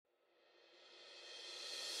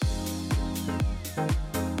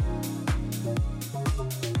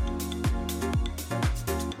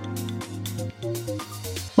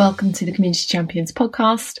Welcome to the Community Champions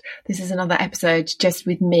podcast. This is another episode just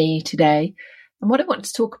with me today. And what I want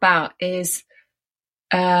to talk about is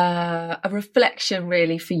a reflection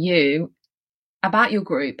really for you about your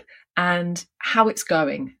group and how it's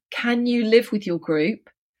going. Can you live with your group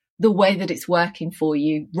the way that it's working for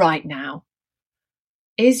you right now?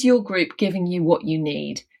 Is your group giving you what you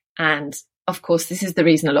need? And of course, this is the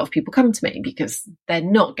reason a lot of people come to me, because they're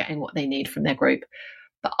not getting what they need from their group.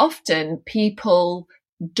 But often people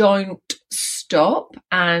don't stop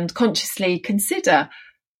and consciously consider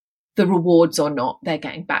the rewards or not they're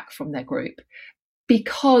getting back from their group,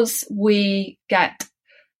 because we get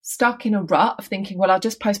stuck in a rut of thinking, well, I'll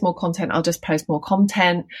just post more content.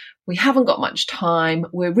 We haven't got much time.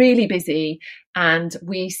 We're really busy. And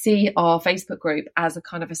we see our Facebook group as a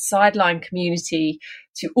kind of a sideline community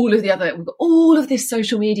to all of the other, we've got all of this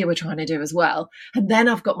social media we're trying to do as well. And then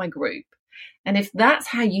I've got my group. And if that's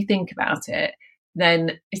how you think about it,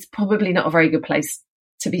 then it's probably not a very good place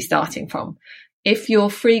to be starting from. If your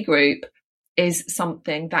free group is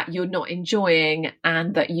something that you're not enjoying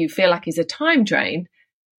and that you feel like is a time drain,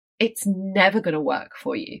 it's never going to work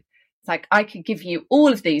for you. It's like, I could give you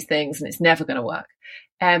all of these things and it's never going to work.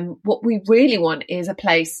 What we really want is a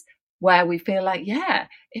place where we feel like, yeah,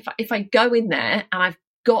 if I go in there and I've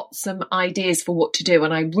got some ideas for what to do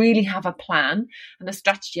and I really have a plan and a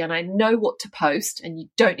strategy and I know what to post, and you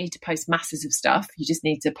don't need to post masses of stuff. You just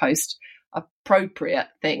need to post appropriate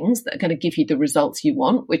things that are going to give you the results you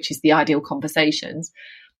want, which is the ideal conversations.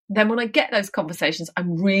 Then when I get those conversations,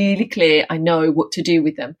 I'm really clear. I know what to do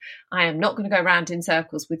with them. I am not going to go around in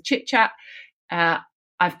circles with chit chat.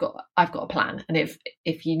 I've got a plan. And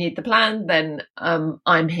if you need the plan, then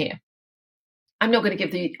I'm here. I'm not going to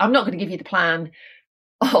give you the plan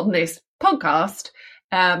on this podcast,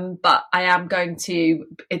 but I am going to.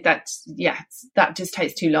 That just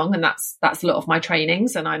takes too long, and that's a lot of my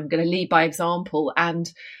trainings. And I'm going to lead by example,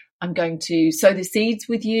 and I'm going to sow the seeds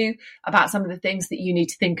with you about some of the things that you need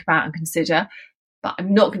to think about and consider. But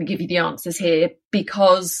I'm not going to give you the answers here,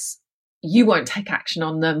 because you won't take action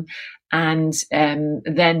on them. And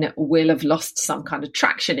then we'll have lost some kind of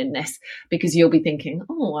traction in this, because you'll be thinking,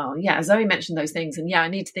 oh, well, yeah, Zoe mentioned those things, and yeah, I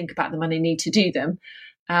need to think about them and I need to do them.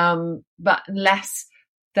 But unless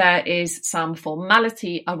there is some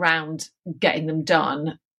formality around getting them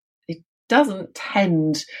done, it doesn't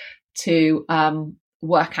tend to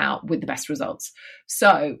work out with the best results.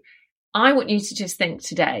 So I want you to just think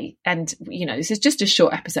today, and this is just a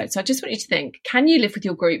short episode, so I just want you to think, can you live with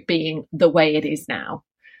your group being the way it is now?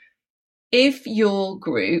 If your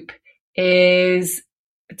group is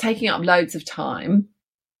taking up loads of time,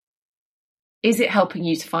 is it helping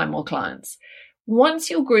you to find more clients? Once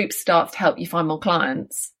your group starts to help you find more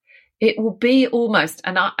clients, it will be almost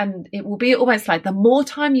like the more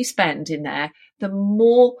time you spend in there, the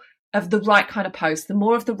more of the right kind of posts, the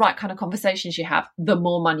more of the right kind of conversations you have, the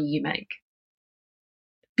more money you make.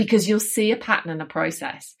 Because you'll see a pattern and a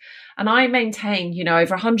process. And I maintain,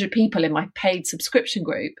 over 100 people in my paid subscription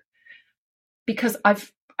group, because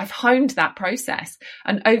I've honed that process.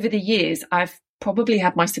 And over the years, I've probably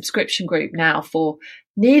had my subscription group now for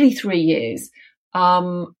nearly 3 years.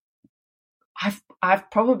 I've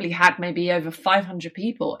probably had maybe over 500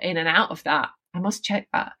 people in and out of that. I must check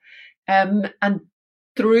that. And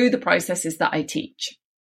through the processes that I teach.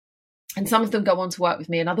 And some of them go on to work with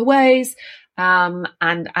me in other ways. And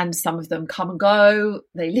some of them come and go,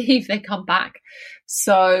 they leave, they come back.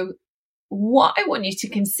 So what I want you to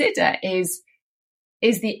consider is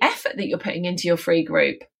the effort that you're putting into your free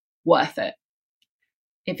group worth it?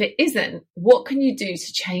 If it isn't, what can you do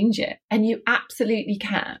to change it? And you absolutely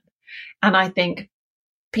can. And I think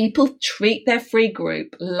people treat their free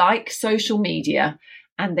group like social media,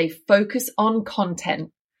 and they focus on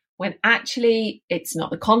content when actually it's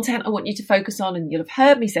not the content I want you to focus on. And you'll have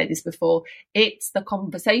heard me say this before. It's the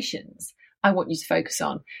conversations I want you to focus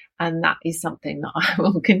on. And that is something that I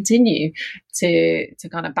will continue to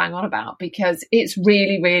kind of bang on about, because it's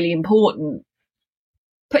really, really important.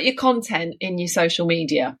 Put your content in your social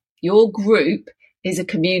media. Your group is a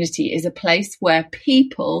community, is a place where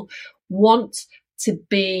people want to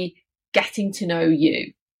be getting to know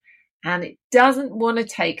you. And it doesn't want to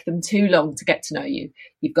take them too long to get to know you.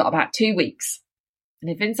 You've got about 2 weeks. And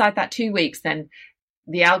if inside that 2 weeks, then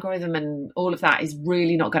the algorithm and all of that is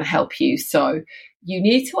really not going to help you. So you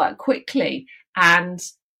need to work quickly, and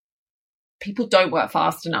people don't work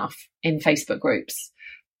fast enough in Facebook groups.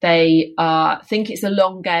 They think it's a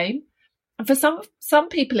long game. And for some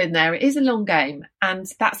people in there, it is a long game, and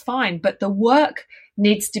that's fine. But the work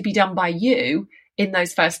needs to be done by you in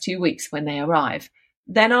those first 2 weeks when they arrive.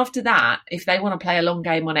 then after that, if they want to play a long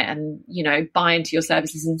game on it and, buy into your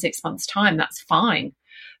services in 6 months' time, that's fine.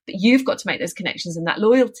 But you've got to make those connections and that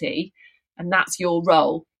loyalty, and that's your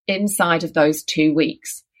role inside of those 2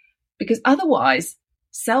 weeks. Because otherwise,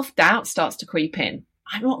 self-doubt starts to creep in.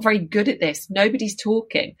 I'm not very good at this. Nobody's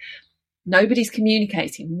talking. Nobody's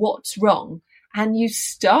communicating. What's wrong? And you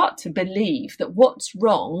start to believe that what's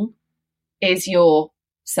wrong is your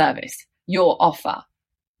service, your offer,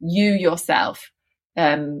 you yourself,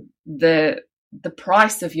 the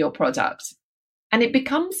price of your product. And it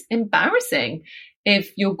becomes embarrassing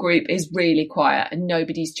if your group is really quiet and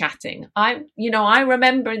nobody's chatting. I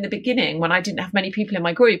remember in the beginning when I didn't have many people in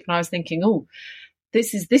my group and I was thinking, oh,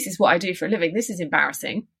 this is what I do for a living. This is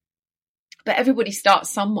embarrassing. But everybody starts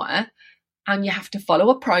somewhere and you have to follow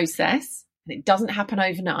a process, and it doesn't happen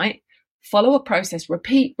overnight. Follow a process,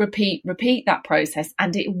 repeat that process,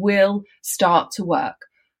 and it will start to work.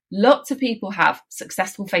 Lots of people have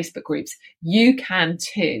successful Facebook groups. You can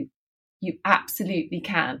too. You absolutely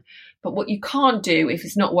can. But what you can't do if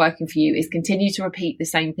it's not working for you is continue to repeat the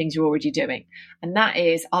same things you're already doing. And that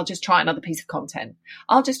is, I'll just try another piece of content.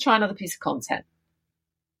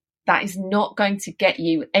 That is not going to get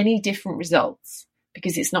you any different results,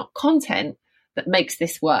 because it's not content that makes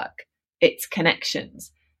this work. It's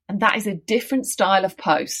connections. And that is a different style of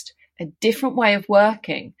post, a different way of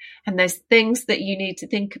working. And there's things that you need to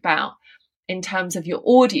think about in terms of your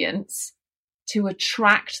audience to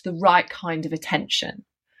attract the right kind of attention.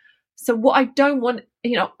 So what I don't want,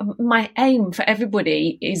 my aim for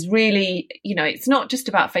everybody is really, it's not just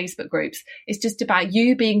about Facebook groups. It's just about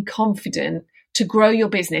you being confident to grow your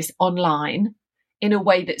business online in a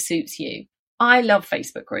way that suits you. I love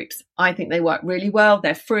Facebook groups. I think they work really well.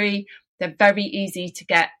 They're free. They're very easy to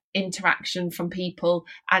get interaction from people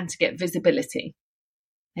and to get visibility.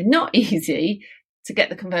 They're not easy to get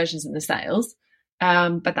the conversions and the sales,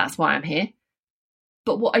 but that's why I'm here.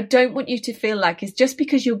 But what I don't want you to feel like is just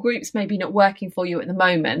because your group's maybe not working for you at the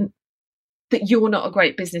moment, that you're not a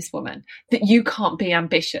great businesswoman, that you can't be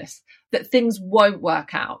ambitious, that things won't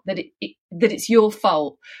work out, that it's your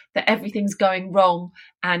fault, that everything's going wrong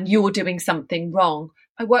and you're doing something wrong.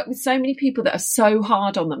 I work with so many people that are so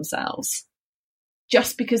hard on themselves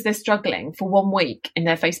just because they're struggling for 1 week in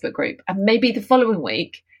their Facebook group. And maybe the following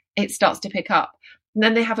week, it starts to pick up. And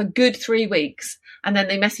then they have a good 3 weeks. And then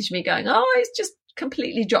they message me going, oh, it's just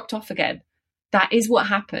completely dropped off again. That is what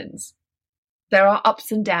happens. There are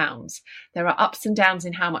ups and downs. There are ups and downs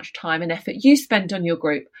in how much time and effort you spend on your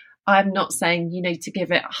group. I'm not saying you need to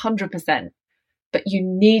give it 100%, but you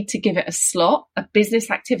need to give it a slot, a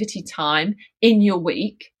business activity time in your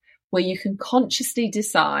week where you can consciously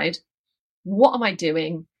decide, what am I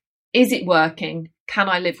doing? Is it working? Can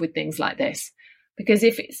I live with things like this? Because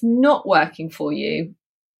if it's not working for you,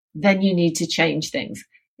 then you need to change things.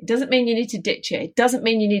 It doesn't mean you need to ditch it. It doesn't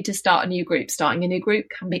mean you need to start a new group. Starting a new group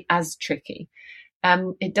can be as tricky.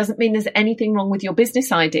 It doesn't mean there's anything wrong with your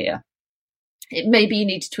business idea. It may be you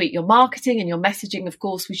need to tweak your marketing and your messaging. Of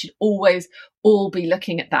course, we should always all be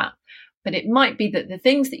looking at that. But it might be that the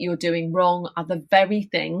things that you're doing wrong are the very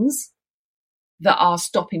things that are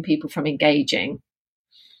stopping people from engaging.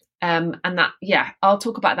 And that, I'll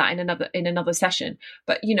talk about that in another session.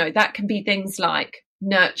 But, that can be things like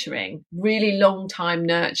nurturing, really long time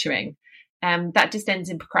nurturing. That just ends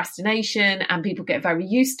in procrastination and people get very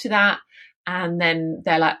used to that. And then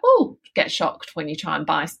they're like, oh, get shocked when you try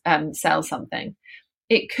and sell something.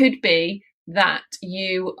 It could be that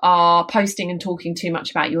you are posting and talking too much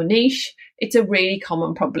about your niche. It's a really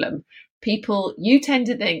common problem. You tend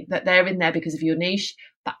to think that they're in there because of your niche,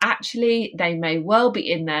 but actually they may well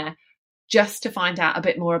be in there just to find out a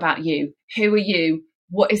bit more about you. Who are you?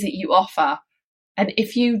 What is it you offer? And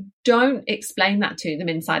if you don't explain that to them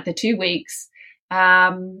inside the 2 weeks,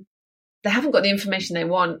 they haven't got the information they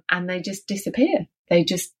want and they just disappear. They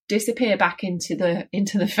just disappear back into the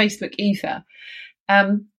Facebook ether.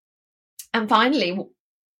 And finally,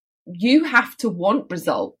 you have to want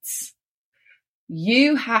results.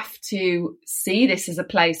 You have to see this as a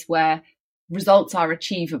place where results are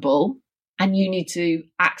achievable and you need to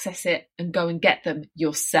access it and go and get them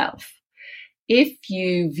yourself. If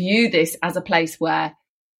you view this as a place where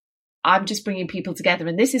I'm just bringing people together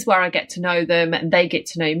and this is where I get to know them and they get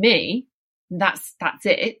to know me, that's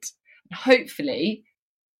it. Hopefully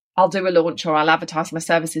I'll do a launch or I'll advertise my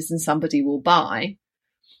services and somebody will buy.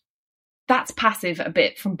 That's passive a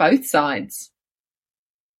bit from both sides.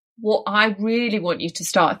 What I really want you to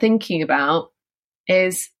start thinking about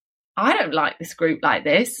is, I don't like this group like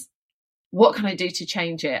this. What can I do to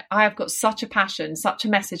change it? I have got such a passion, such a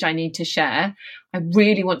message I need to share. I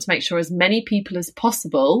really want to make sure as many people as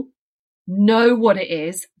possible know what it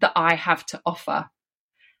is that I have to offer.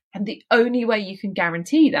 And the only way you can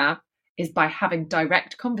guarantee that is by having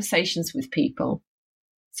direct conversations with people.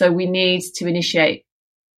 So we need to initiate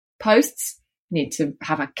posts, we need to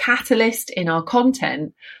have a catalyst in our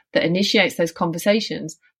content that initiates those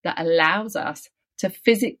conversations, that allows us to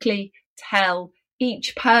physically tell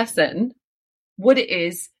each person what it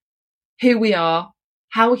is, who we are,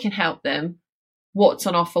 how we can help them, what's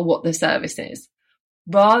on offer, what the service is,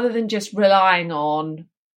 rather than just relying on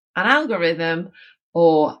an algorithm,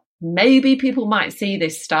 or maybe people might see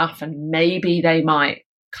this stuff and maybe they might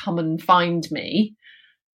come and find me.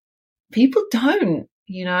 People don't,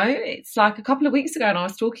 it's like a couple of weeks ago and I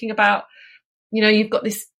was talking about, you've got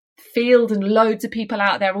this field and loads of people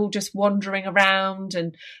out there all just wandering around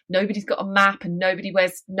and nobody's got a map and nobody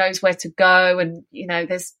knows where to go. And,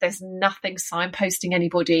 there's nothing signposting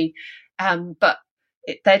anybody. But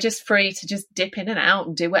they're just free to just dip in and out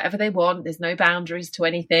and do whatever they want. There's no boundaries to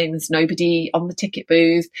anything. There's nobody on the ticket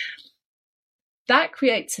booth. That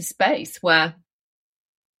creates a space where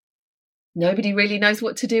nobody really knows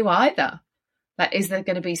what to do either. Like, is there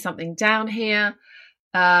going to be something down here?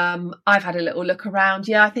 I've had a little look around.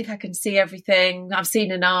 Yeah, I think I can see everything. I've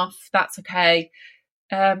seen enough. That's okay.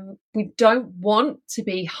 We don't want to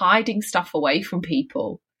be hiding stuff away from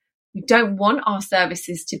people. We don't want our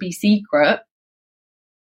services to be secret.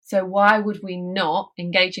 So why would we not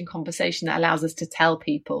engage in conversation that allows us to tell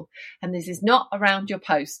people? And this is not around your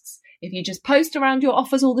posts. If you just post around your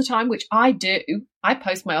offers all the time, which I do, I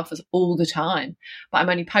post my offers all the time, but I'm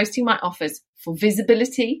only posting my offers for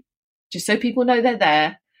visibility, just so people know they're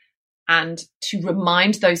there, and to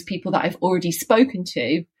remind those people that I've already spoken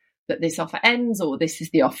to that this offer ends, or this is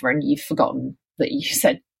the offer and you've forgotten that you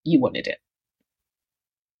said you wanted it.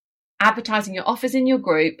 Advertising your offers in your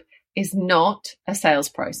group is not a sales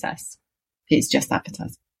process. It's just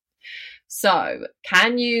advertising. So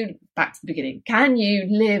back to the beginning, can you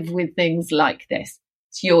live with things like this?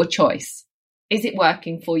 It's your choice. Is it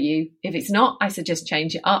working for you? If it's not, I suggest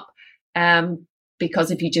change it up.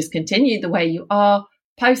 Because if you just continue the way you are,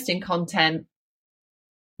 posting content,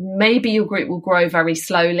 maybe your group will grow very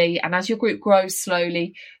slowly. And as your group grows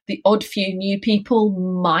slowly, the odd few new people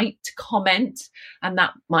might comment, and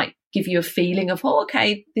that might give you a feeling of, oh,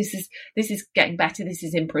 okay, this is getting better, this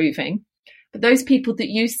is improving. But those people that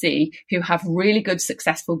you see who have really good,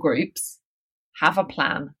 successful groups have a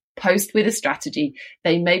plan, post with a strategy.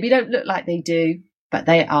 They maybe don't look like they do, but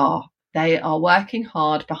they are. They are working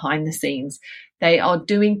hard behind the scenes. They are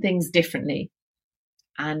doing things differently.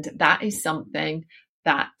 And that is something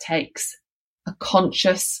that takes a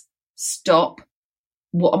conscious stop.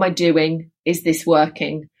 What am I doing? Is this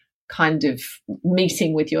working? Kind of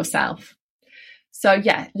meeting with yourself. So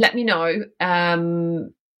yeah, let me know.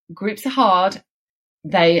 Groups are hard.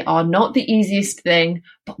 They are not the easiest thing,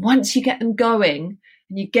 but once you get them going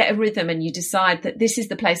and you get a rhythm and you decide that this is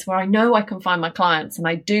the place where I know I can find my clients and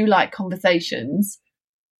I do like conversations,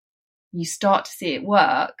 you start to see it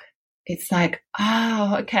work. It's like,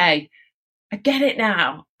 oh, okay, I get it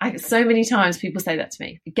now. So many times people say that to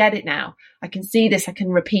me. I get it now. I can see this. I can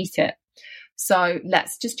repeat it. So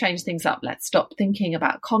let's just change things up. Let's stop thinking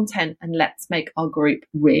about content and let's make our group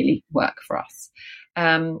really work for us.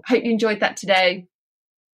 Hope you enjoyed that today.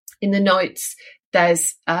 In the notes,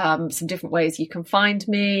 there's some different ways you can find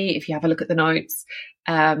me. If you have a look at the notes,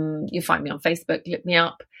 you'll find me on Facebook, look me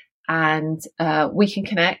up, and we can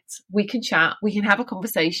connect, we can chat, we can have a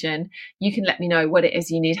conversation. You can let me know what it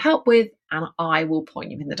is you need help with, and I will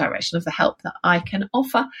point you in the direction of the help that I can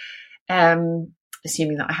offer,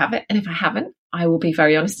 assuming that I have it. And if I haven't, I will be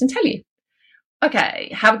very honest and tell you.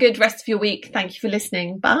 Okay, have a good rest of your week. Thank you for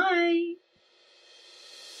listening. Bye.